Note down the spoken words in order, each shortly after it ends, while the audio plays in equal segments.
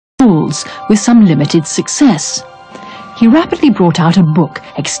colds with some limited success. He rapidly brought out a book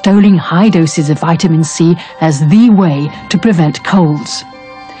extolling high doses of vitamin C as the way to prevent colds.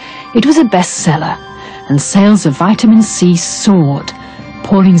 It was a bestseller, and sales of vitamin C soared.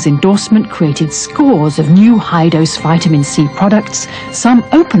 Pauling's endorsement created scores of new high-dose vitamin C products, some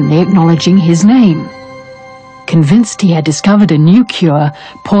openly acknowledging his name. Convinced he had discovered a new cure,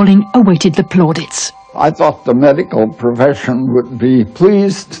 Pauling awaited the plaudits. I thought the medical profession would be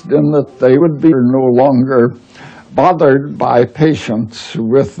pleased in that they would be no longer bothered by patients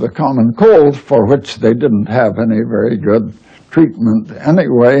with the common cold, for which they didn't have any very good treatment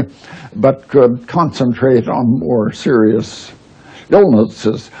anyway, but could concentrate on more serious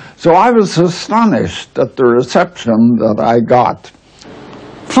illnesses. So I was astonished at the reception that I got.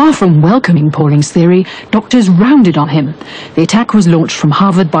 Far from welcoming Pauling's theory, doctors rounded on him. The attack was launched from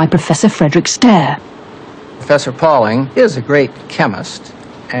Harvard by Professor Frederick Stare. Professor Pauling is a great chemist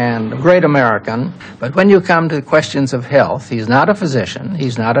and a great American, but when you come to questions of health, he's not a physician,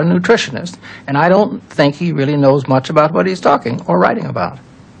 he's not a nutritionist, and I don't think he really knows much about what he's talking or writing about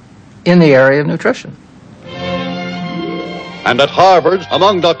in the area of nutrition. And at Harvard,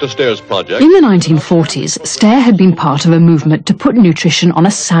 among Dr. Stare's projects... In the 1940s, Stare had been part of a movement to put nutrition on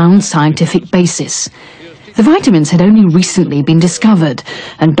a sound scientific basis. The vitamins had only recently been discovered,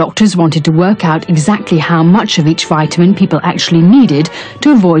 and doctors wanted to work out exactly how much of each vitamin people actually needed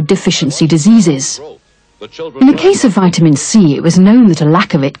to avoid deficiency diseases. In the case of vitamin C, it was known that a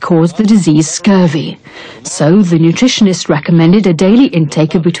lack of it caused the disease scurvy. So the nutritionist recommended a daily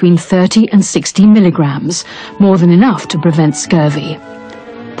intake of between 30 and 60 milligrams, more than enough to prevent scurvy.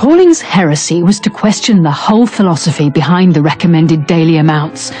 Pauling's heresy was to question the whole philosophy behind the recommended daily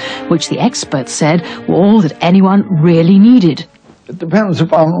amounts, which the experts said were all that anyone really needed. It depends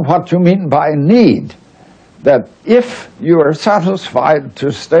upon what you mean by need. That if you are satisfied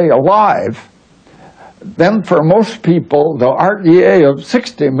to stay alive, then for most people the RDA of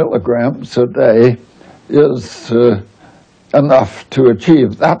 60 milligrams a day is enough to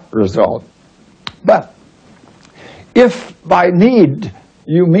achieve that result. But if by need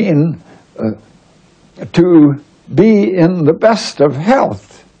you mean to be in the best of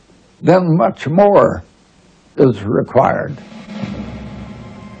health, then much more is required.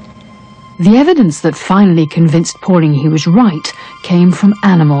 The evidence that finally convinced Pauling he was right came from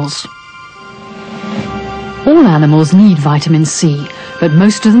animals. All animals need vitamin C, but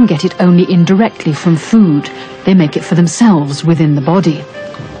most of them get it only indirectly from food. They make it for themselves within the body.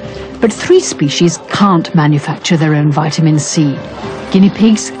 But 3 species can't manufacture their own vitamin C: guinea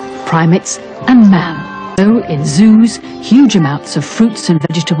pigs, primates, and man. So in zoos, huge amounts of fruits and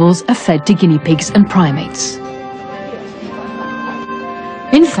vegetables are fed to guinea pigs and primates.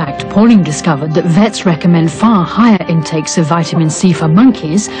 In fact, Pauling discovered that vets recommend far higher intakes of vitamin C for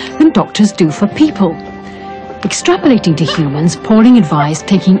monkeys than doctors do for people. Extrapolating to humans, Pauling advised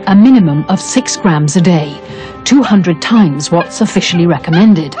taking a minimum of 6 grams a day, 200 times what's officially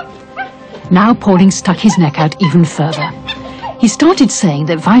recommended. Now Pauling stuck his neck out even further. He started saying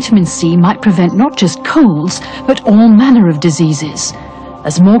that vitamin C might prevent not just colds, but all manner of diseases.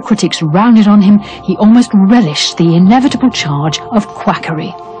 As more critics rounded on him, he almost relished the inevitable charge of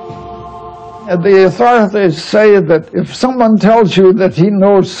quackery. The authorities say that if someone tells you that he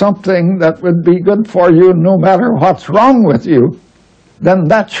knows something that would be good for you no matter what's wrong with you, then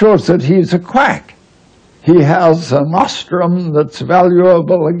that shows that he's a quack. He has a nostrum that's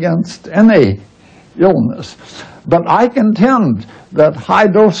valuable against any illness. But I contend that high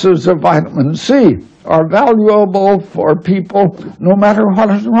doses of vitamin C are valuable for people no matter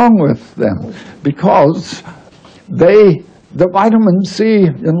what is wrong with them, because the vitamin C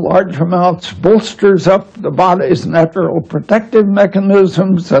in large amounts bolsters up the body's natural protective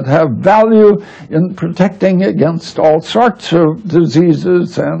mechanisms that have value in protecting against all sorts of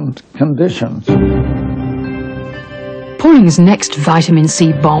diseases and conditions. Pauling's next vitamin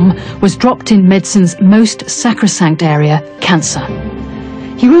C bomb was dropped in medicine's most sacrosanct area, cancer.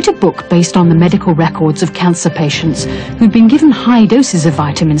 He wrote a book based on the medical records of cancer patients who'd been given high doses of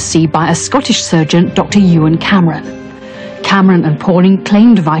vitamin C by a Scottish surgeon, Dr. Ewan Cameron. Cameron and Pauling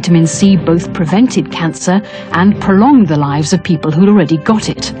claimed vitamin C both prevented cancer and prolonged the lives of people who'd already got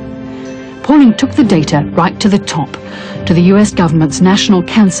it. Pauling took the data right to the top, to the US government's National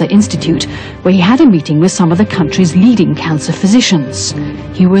Cancer Institute, where he had a meeting with some of the country's leading cancer physicians.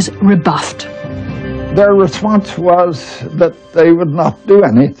 He was rebuffed. Their response was that they would not do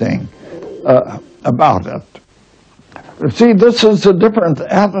anything about it. You see, this is a different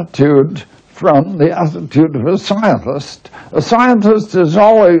attitude from the attitude of a scientist. A scientist is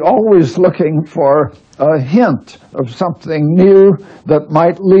always looking for a hint of something new that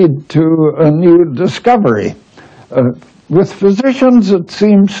might lead to a new discovery. With physicians, it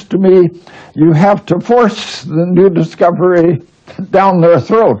seems to me, you have to force the new discovery down their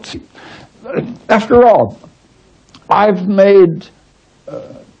throats. After all, I've made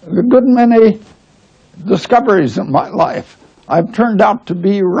a good many discoveries in my life. I've turned out to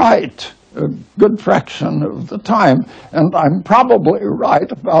be right a good fraction of the time, and I'm probably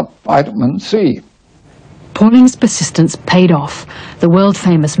right about vitamin C. Pauling's persistence paid off. The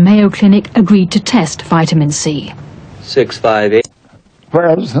world-famous Mayo Clinic agreed to test vitamin C. 658.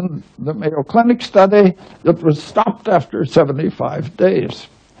 Whereas in the Mayo Clinic study, it was stopped after 75 days.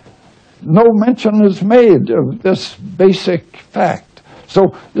 No mention is made of this basic fact.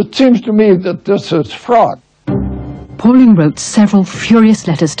 So it seems to me that this is fraud. Pauling wrote several furious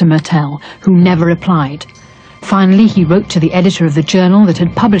letters to Mertel, who never replied. Finally, he wrote to the editor of the journal that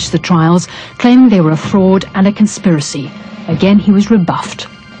had published the trials, claiming they were a fraud and a conspiracy. Again, he was rebuffed.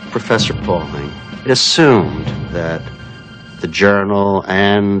 Professor Pauling assumed that the journal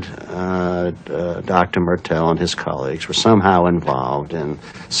and Dr. Mertel and his colleagues were somehow involved in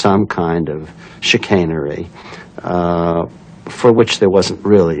some kind of chicanery for which there wasn't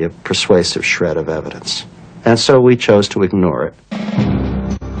really a persuasive shred of evidence. And so we chose to ignore it.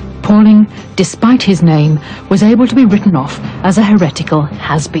 Pauling, despite his name, was able to be written off as a heretical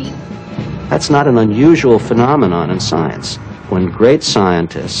has-been. That's not an unusual phenomenon in science. When great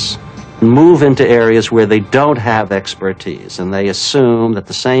scientists move into areas where they don't have expertise and they assume that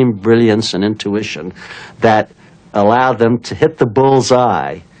the same brilliance and intuition that allowed them to hit the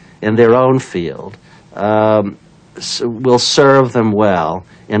bullseye in their own field will serve them well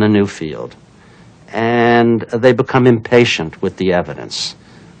in a new field. And they become impatient with the evidence.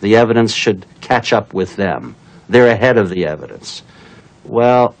 The evidence should catch up with them. They're ahead of the evidence.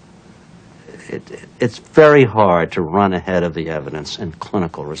 Well, it's very hard to run ahead of the evidence in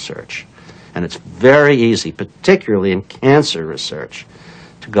clinical research. And it's very easy, particularly in cancer research,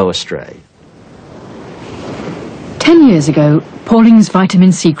 to go astray. 10 years ago, Pauling's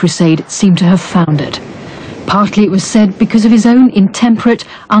vitamin C crusade seemed to have foundered. Partly, it was said, because of his own intemperate,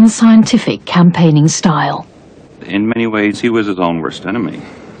 unscientific campaigning style. In many ways, he was his own worst enemy.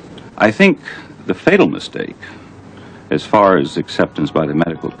 I think the fatal mistake, as far as acceptance by the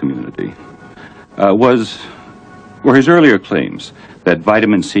medical community, were his earlier claims that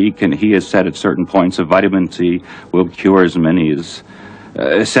vitamin C he has said at certain points that vitamin C will cure as many as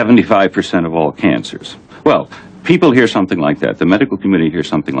 75% of all cancers. Well, people hear something like that, the medical community hears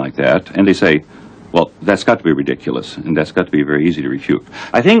something like that, and they say, well, that's got to be ridiculous, and that's got to be very easy to refute.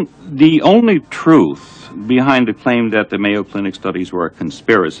 I think the only truth behind the claim that the Mayo Clinic studies were a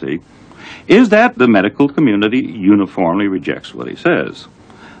conspiracy is that the medical community uniformly rejects what he says.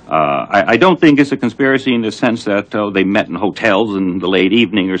 I don't think it's a conspiracy in the sense that they met in hotels in the late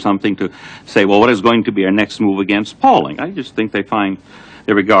evening or something to say, well, what is going to be our next move against Pauling? I just think they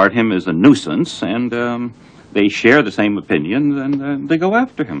regard him as a nuisance, and they share the same opinions, and they go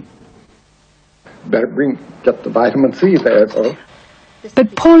after him. Better get the vitamin C there, though.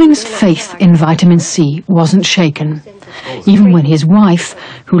 But Pauling's faith in vitamin C wasn't shaken. Even when his wife,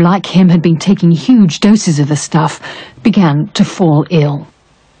 who like him had been taking huge doses of the stuff, began to fall ill.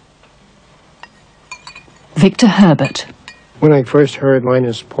 Victor Herbert. When I first heard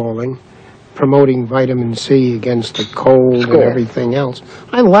Linus Pauling promoting vitamin C against the cold and everything else,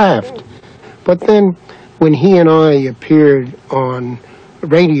 I laughed. But then when he and I appeared on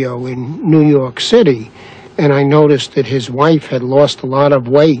radio in New York City, and I noticed that his wife had lost a lot of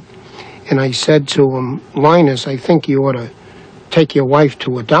weight, and I said to him, Linus, I think you ought to take your wife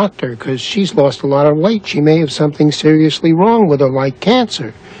to a doctor because she's lost a lot of weight. She may have something seriously wrong with her, like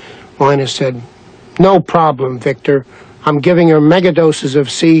cancer. Linus said, no problem, Victor. I'm giving her megadoses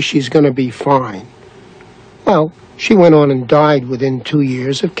of C. She's going to be fine. Well, she went on and died within 2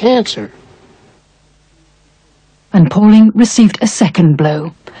 years of cancer. And Pauling received a second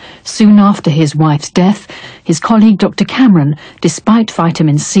blow. Soon after his wife's death, his colleague Dr. Cameron, despite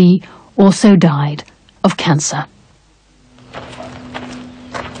vitamin C, also died of cancer.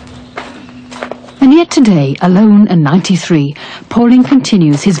 And yet today, alone and 93, Pauling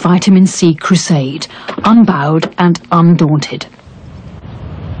continues his vitamin C crusade, unbowed and undaunted.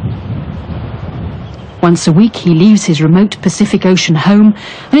 Once a week, he leaves his remote Pacific Ocean home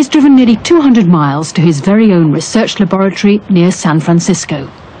and is driven nearly 200 miles to his very own research laboratory near San Francisco.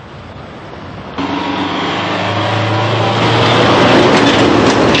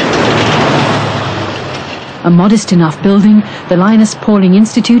 A modest enough building, the Linus Pauling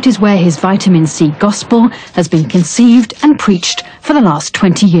Institute is where his vitamin C gospel has been conceived and preached for the last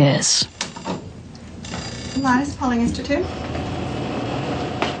 20 years. Linus Pauling Institute.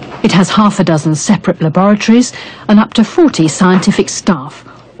 It has half a dozen separate laboratories and up to 40 scientific staff,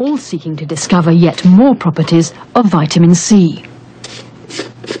 all seeking to discover yet more properties of vitamin C.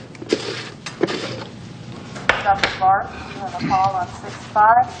 Dr. Barth, you have a call on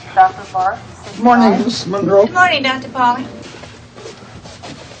 6-5. Dr. Barth, 6-5. Good morning, Ms. Monroe. Good morning, Dr. Pauling.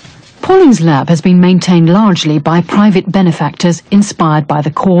 Pauling's lab has been maintained largely by private benefactors inspired by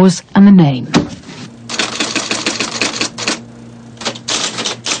the cause and the name.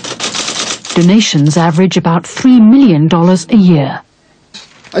 Donations average about $3 million a year.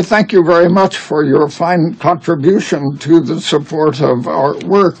 I thank you very much for your fine contribution to the support of our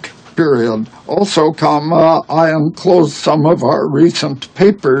work, period. Also, I enclosed some of our recent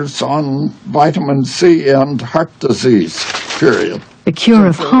papers on vitamin C and heart disease, period. The cure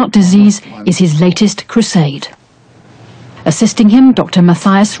of heart disease is his latest crusade. Assisting him, Dr.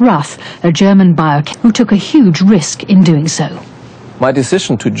 Matthias Rath, a German biochemist who took a huge risk in doing so. My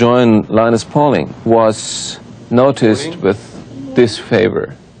decision to join Linus Pauling was noticed with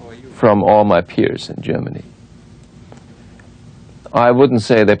disfavor from all my peers in Germany. I wouldn't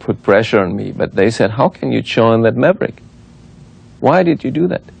say they put pressure on me, but they said, how can you join that maverick? Why did you do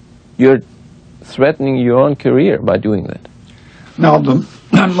that? You're threatening your own career by doing that. Now, the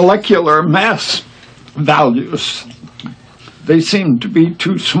molecular mass values, they seem to be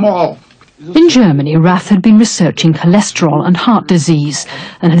too small. In Germany, Rath had been researching cholesterol and heart disease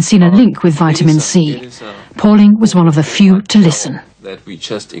and had seen a link with vitamin C. Pauling was one of the few to listen. That we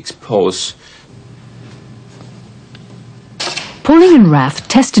just expose. Pauling and Rath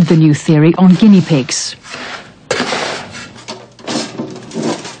tested the new theory on guinea pigs.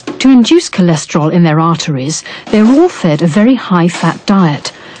 To induce cholesterol in their arteries, they were all fed a very high-fat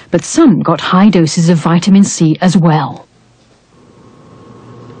diet, but some got high doses of vitamin C as well.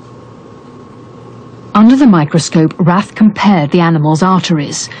 Under the microscope, Rath compared the animals'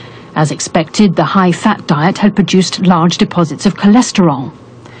 arteries. As expected, the high-fat diet had produced large deposits of cholesterol.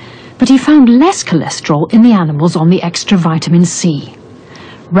 But he found less cholesterol in the animals on the extra vitamin C.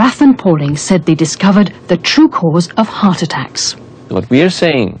 Rath and Pauling said they discovered the true cause of heart attacks. What we are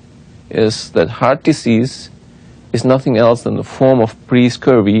saying is that heart disease is nothing else than a form of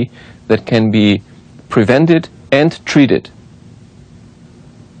pre-scurvy that can be prevented and treated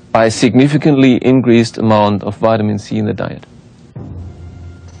by a significantly increased amount of vitamin C in the diet.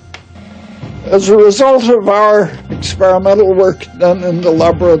 As a result of our experimental work done in the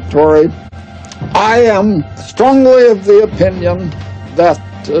laboratory, I am strongly of the opinion that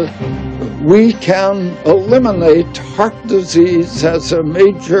we can eliminate heart disease as a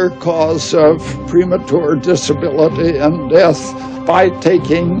major cause of premature disability and death by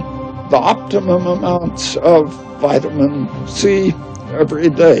taking the optimum amounts of vitamin C every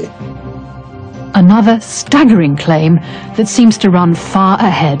day. Another staggering claim that seems to run far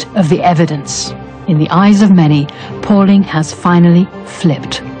ahead of the evidence. In the eyes of many, Pauling has finally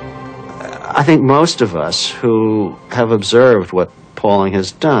flipped. I think most of us who have observed what Pauling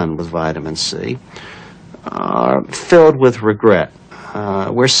has done with vitamin C are filled with regret.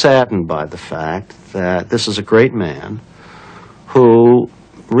 We're saddened by the fact that this is a great man who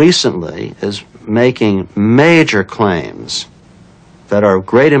recently is making major claims that are of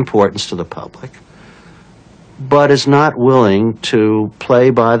great importance to the public, but is not willing to play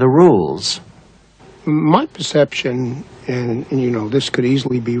by the rules. My perception, and you know, this could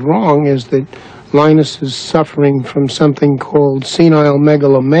easily be wrong, is that Linus is suffering from something called senile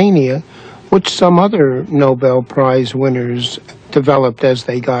megalomania, which some other Nobel Prize winners developed as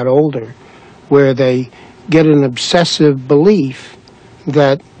they got older, where they get an obsessive belief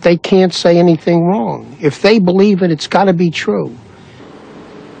that they can't say anything wrong. If they believe it, it's got to be true.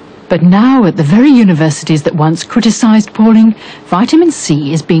 But now, at the very universities that once criticized Pauling, vitamin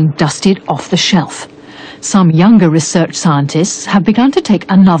C is being dusted off the shelf. Some younger research scientists have begun to take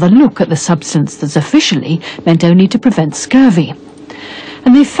another look at the substance that's officially meant only to prevent scurvy.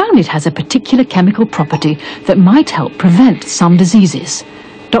 And they've found it has a particular chemical property that might help prevent some diseases.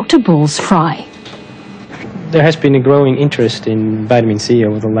 Dr. Bulls Fry. There has been a growing interest in vitamin C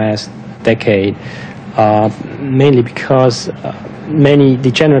over the last decade, mainly because many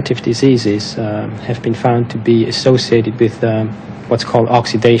degenerative diseases have been found to be associated with what's called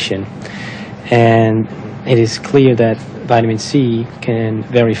oxidation. And it is clear that vitamin C can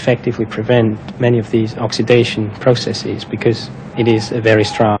very effectively prevent many of these oxidation processes because it is a very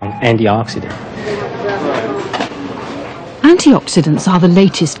strong antioxidant. Antioxidants are the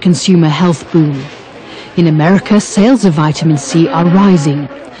latest consumer health boom. In America, sales of vitamin C are rising,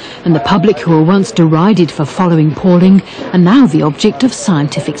 and the public who were once derided for following Pauling are now the object of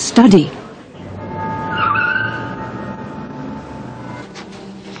scientific study.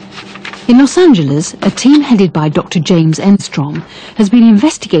 In Los Angeles, a team headed by Dr. James Enstrom has been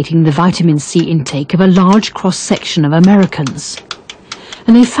investigating the vitamin C intake of a large cross-section of Americans.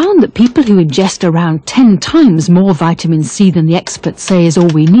 And they found that people who ingest around 10 times more vitamin C than the experts say is all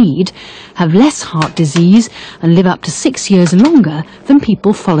we need have less heart disease and live up to 6 years longer than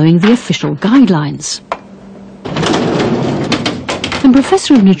people following the official guidelines. And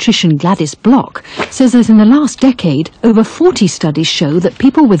Professor of Nutrition Gladys Block says that in the last decade, over 40 studies show that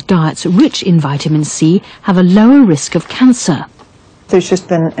people with diets rich in vitamin C have a lower risk of cancer. There's just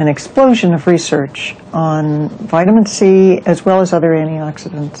been an explosion of research on vitamin C as well as other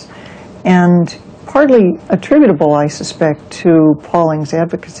antioxidants, and partly attributable, I suspect, to Pauling's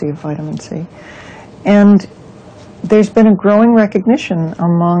advocacy of vitamin C. And there's been a growing recognition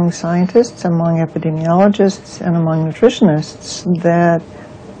among scientists, among epidemiologists, and among nutritionists that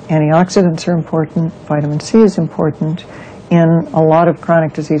antioxidants are important, vitamin C is important in a lot of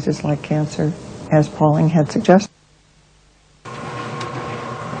chronic diseases like cancer, as Pauling had suggested.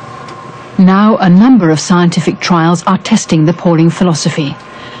 Now a number of scientific trials are testing the Pauling philosophy,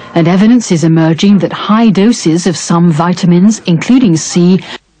 and evidence is emerging that high doses of some vitamins, including C,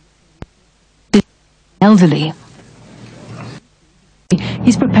 elderly.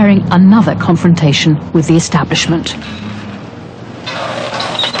 He's preparing another confrontation with the establishment.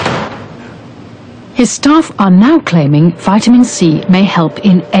 His staff are now claiming vitamin C may help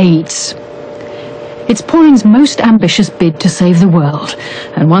in AIDS. It's Pauling's most ambitious bid to save the world,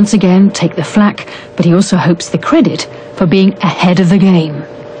 and once again take the flak, but he also hopes the credit for being ahead of the game.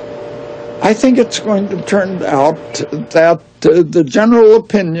 I think it's going to turn out that the general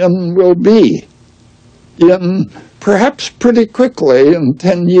opinion will be, in perhaps pretty quickly, in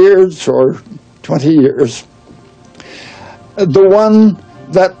 10 years or 20 years, the one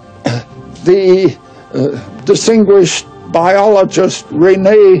that the distinguished biologist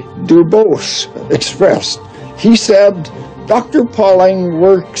René Dubos expressed. He said, Dr. Pauling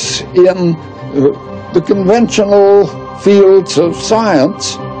works in the conventional fields of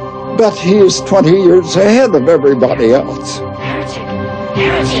science, but he is 20 years ahead of everybody else.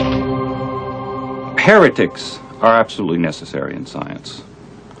 Heretics are absolutely necessary in science.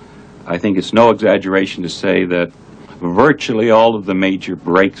 I think it's no exaggeration to say that virtually all of the major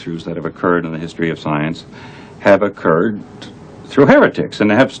breakthroughs that have occurred in the history of science have occurred through heretics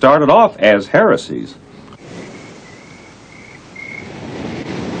and have started off as heresies.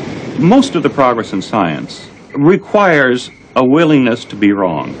 Most of the progress in science requires a willingness to be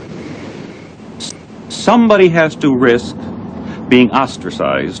wrong. Somebody has to risk being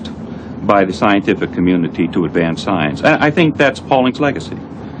ostracized by the scientific community to advance science. And I think that's Pauling's legacy,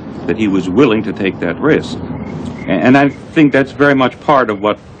 that he was willing to take that risk. And I think that's very much part of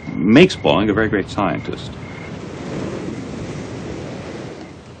what makes Pauling a very great scientist.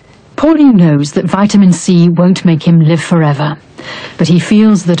 Pauling knows that vitamin C won't make him live forever, but he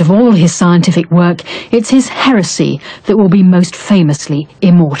feels that of all his scientific work, it's his heresy that will be most famously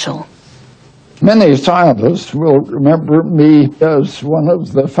immortal. Many scientists will remember me as one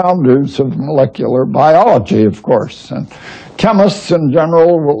of the founders of molecular biology, of course, and chemists in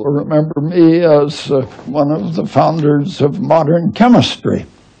general will remember me as one of the founders of modern chemistry.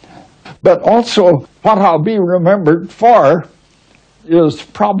 But also, what I'll be remembered for is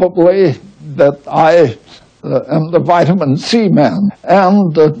probably that I am the vitamin C man,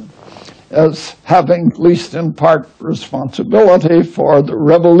 and as having, at least in part, responsibility for the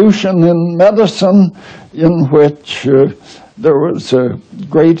revolution in medicine in which there was a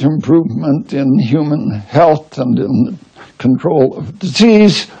great improvement in human health and in the control of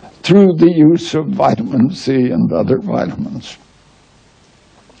disease through the use of vitamin C and other vitamins.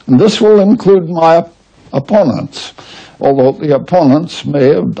 And this will include my opponents, although the opponents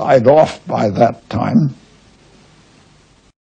may have died off by that time.